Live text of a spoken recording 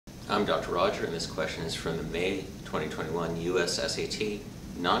I'm Dr. Roger, and this question is from the May 2021 US SAT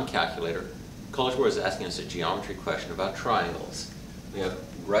non-calculator. College Board is asking us a geometry question about triangles. We have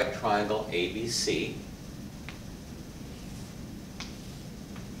right triangle ABC,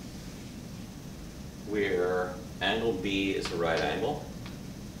 where angle B is a right angle,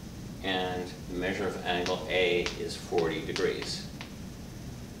 and the measure of angle A is 40 degrees.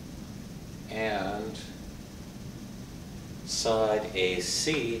 And side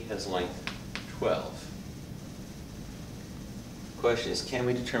AC has length 12. The question is, can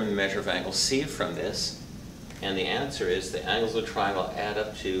we determine the measure of angle C from this? And the answer is the angles of the triangle add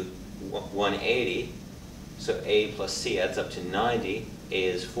up to 180, so A plus C adds up to 90. A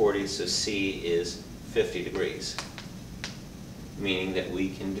is 40, so C is 50 degrees, meaning that we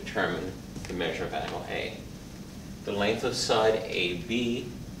can determine the measure of angle A. The length of side AB,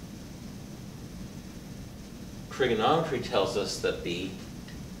 trigonometry tells us that the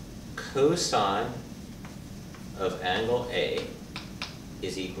cosine of angle A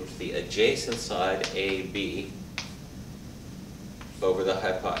is equal to the adjacent side AB over the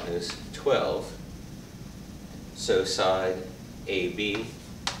hypotenuse 12. So side AB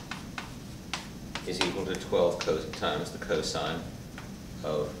is equal to 12 times the cosine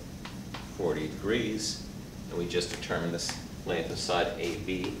of 40 degrees. And we just determined this length of side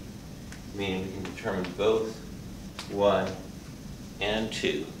AB, meaning we can determine both 1 and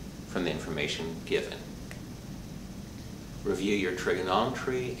 2 from the information given. Review your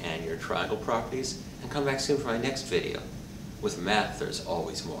trigonometry and your triangle properties, and come back soon for my next video. With math, there's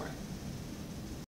always more.